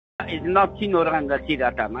It's not Tinoranga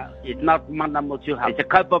Siratama. It's not Manamotuha. It's a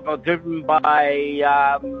couple driven by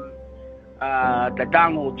the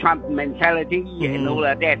Donald Trump mentality and all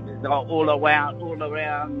of that. It's all around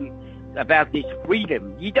about this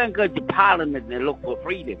freedom. You don't go to Parliament and look for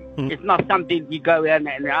freedom. It's not something you go in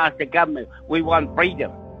and ask the government, we want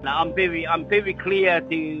freedom. Now, I'm very clear to,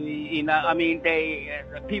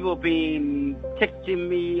 people been texting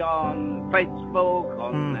me on Facebook,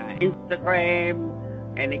 on Instagram,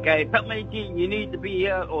 and they go, you need to be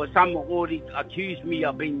here, or some already accused me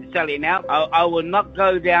of being selling out. I will not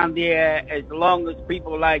go down there as long as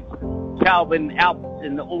people like Calvin Alps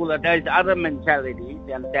and all of those other mentalities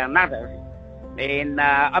down others. And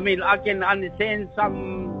I can understand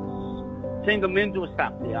some sentimental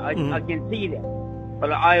stuff there. I can see that.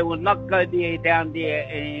 But I will not go down there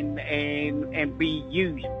and be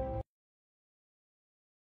used.